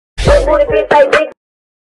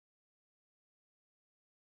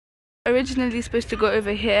Originally supposed to go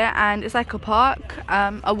over here, and it's like a park,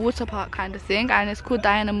 a water park kind of thing, and it's called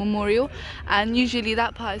Diana Memorial, and usually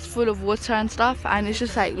that part is full of water and stuff, and it's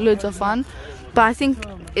just like loads of fun. But I think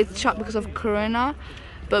it's shut because of Corona,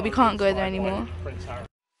 but we can't go there anymore.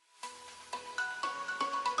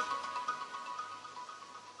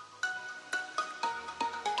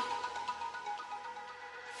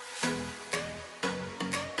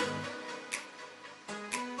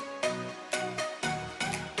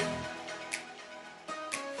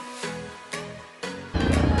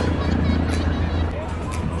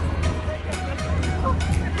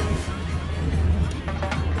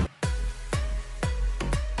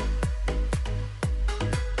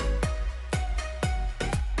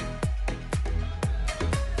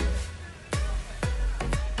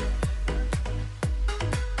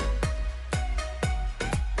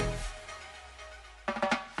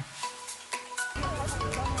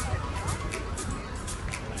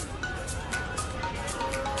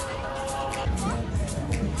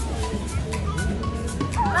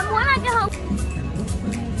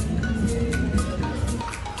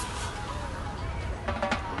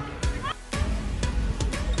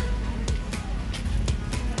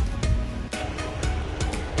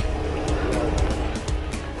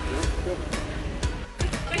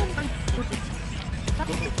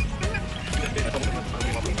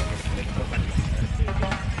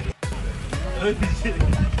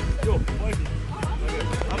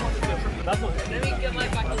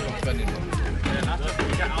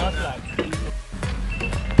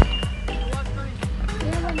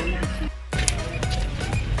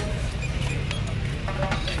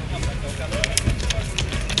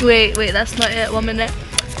 Wait, that's not it. 1 minute.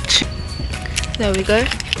 There we go.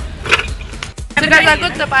 So guys, I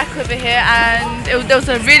got the bike over here, and there was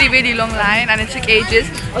a really long line, and it took ages,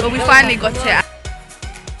 but we finally got it.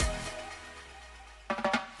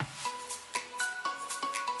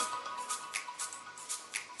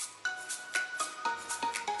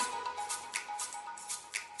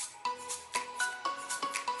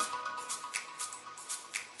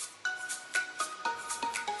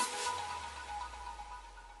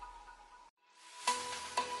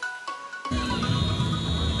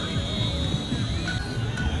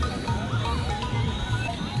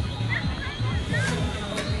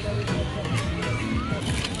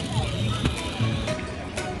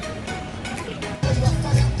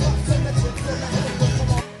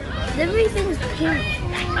 Everything's pink.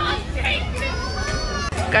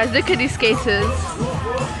 Guys, look at these skaters.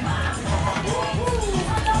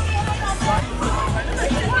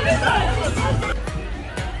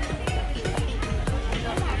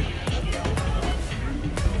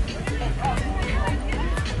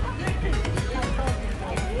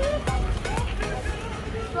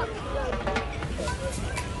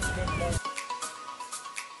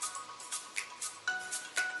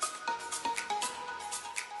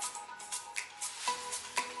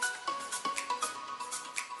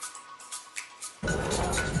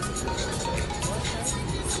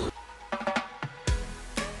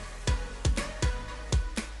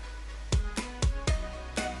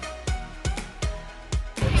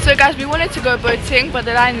 So guys, we wanted to go boating, but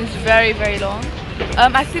the line is very long.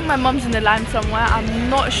 I think my mom's in the line somewhere, I'm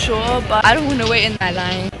not sure, but I don't want to wait in that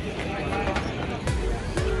line.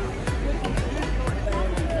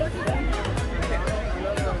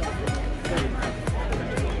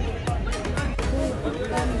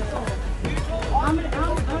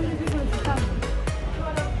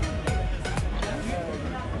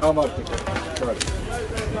 How much?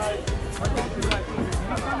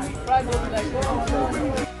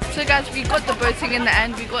 So guys, we got the boating in the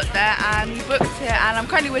end, we got there and we booked it, and I'm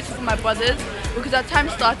currently waiting for my brothers because our time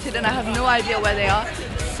started and I have no idea where they are,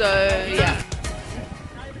 so yeah.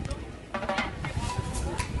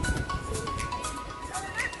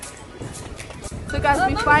 So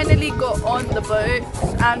guys, we finally got on the boat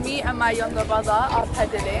and me and my younger brother are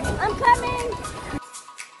pedaling. I'm coming!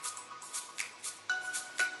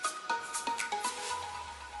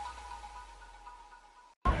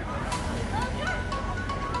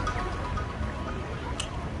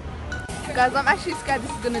 Guys, I'm actually scared this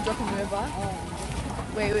is gonna drop in the river.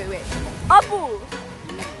 Wait. Abu!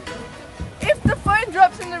 If the phone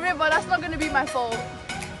drops in the river, that's not gonna be my fault.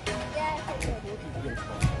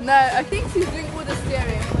 No, I think he's doing all the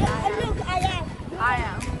steering. Yeah, look, I am. I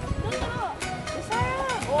am. No. Yes, I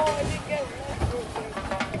am. Oh, I didn't get it.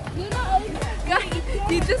 You're not old. Guys,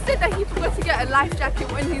 he just said that he forgot to get a life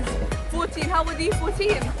jacket when he's 14. How old are you?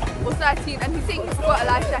 14 or 13? And he's saying he forgot a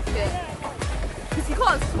life jacket. Because he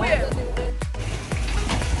can't swim.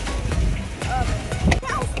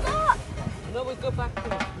 Now stop.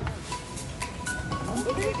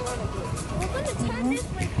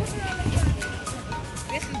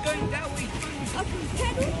 This is going that way.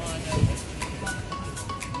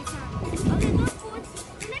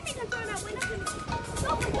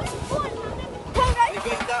 We're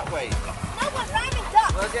going that way.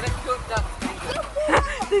 We're gonna kill ducks.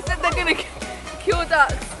 They said they're gonna kill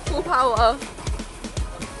ducks. Full power.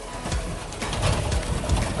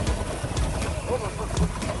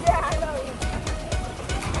 Yeah, I know.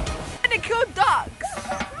 They're gonna kill ducks.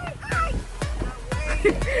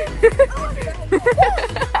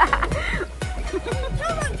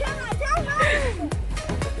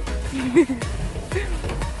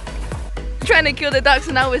 Trying to kill the ducks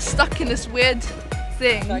and now we're stuck in this weird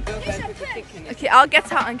thing. Okay, I'll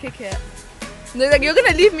get out and kick it. No, like, you're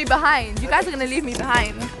gonna leave me behind. You guys are gonna leave me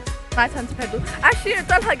behind. My turn to pedal. Actually,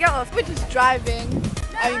 don't get off. We're just driving.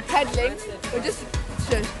 I mean, pedaling. We're just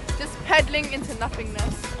pedaling into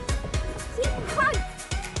nothingness.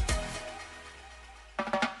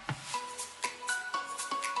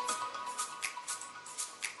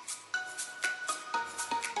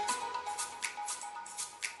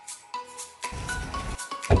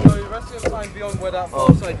 So the rest of your time beyond where that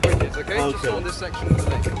far side bridge is, okay? Just on this section of the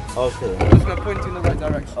lake. Okay. I'm just going to point you in the right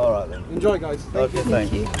direction. Alright then. Enjoy, guys. Thank you.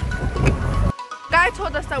 Thank you. Guy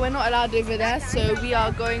told us that we're not allowed over there, so we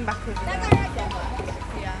are going back over there.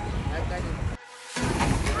 Yeah.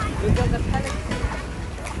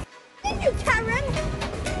 Thank you, Karen.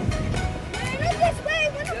 Look this way.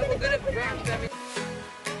 We're not gonna go for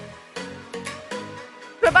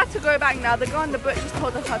We're about to go back now. The guy on the boat just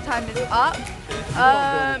told us our time is up.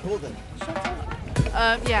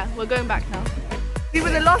 Yeah, we're going back now. We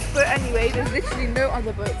were the last boat anyway. There's literally no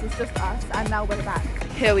other boats. It's just us, and now we're back.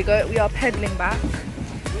 Here we go. We are pedaling back.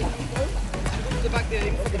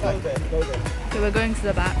 Okay, we're going to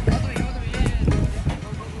the back.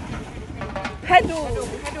 Pedal.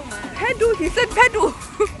 Pedal. He said pedal.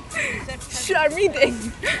 Shit, I'm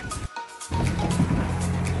reading.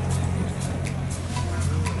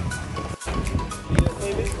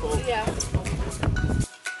 Yeah.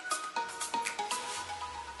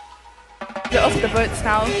 They're off the boats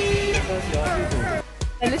now.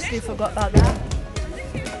 I literally forgot about that.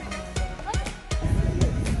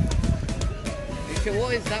 So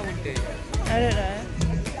what is that one doing? I don't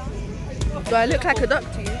know. Do I look like a duck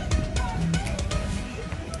to you?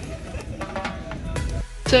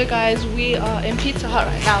 So guys, we are in Pizza Hut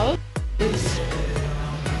right now.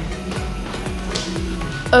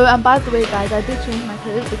 Oh, and by the way guys, I did change my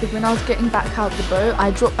clothes because when I was getting back out the boat,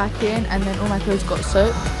 I dropped back in and then all my clothes got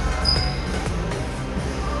soaked.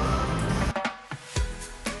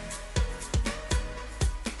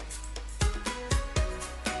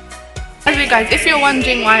 Anyway guys, if you're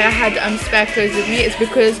wondering why I had spare clothes with me, it's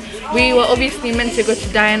because we were obviously meant to go to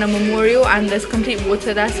Diana Memorial and there's complete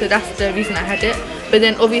water there, so that's the reason I had it. But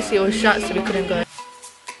then obviously it was shut, so we couldn't go.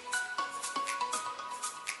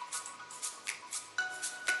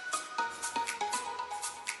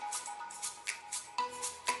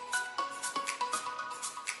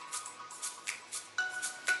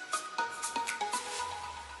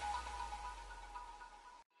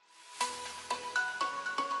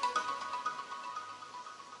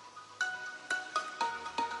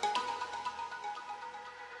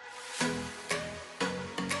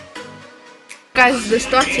 Guys, the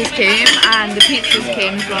starters came and the pizzas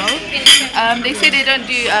came as well. They say they don't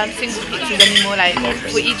do single pizzas anymore, like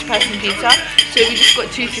for each person pizza. So we just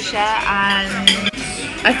got 2 to share, and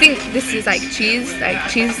I think this is like cheese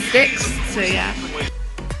sticks. So yeah.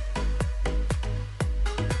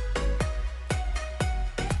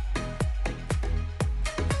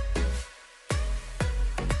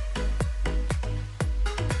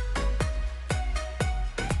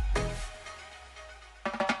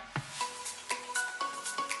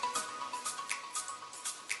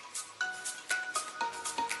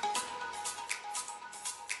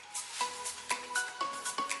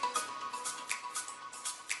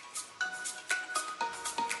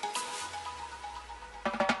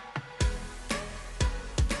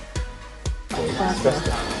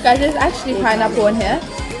 Guys, there's actually pineapple in here.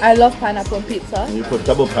 I love pineapple on pizza. You put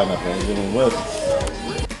double pineapple, it's even worse.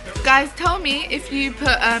 Guys, tell me if you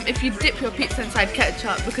put if you dip your pizza inside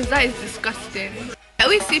ketchup, because that is disgusting. I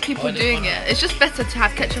always see people doing it. It's just better to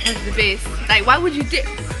have ketchup as the base. Like, why would you dip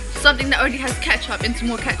something that already has ketchup into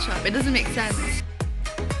more ketchup? It doesn't make sense.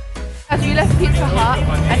 As we left Pizza Hut,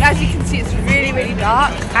 and as you can see, it's really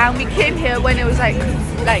dark, and we came here when it was like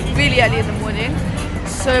really early in the morning.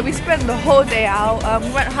 So we spent the whole day out.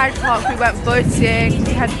 We went Hyde Park, we went boating,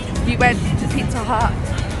 we went to Pizza Hut.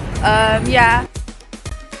 Yeah,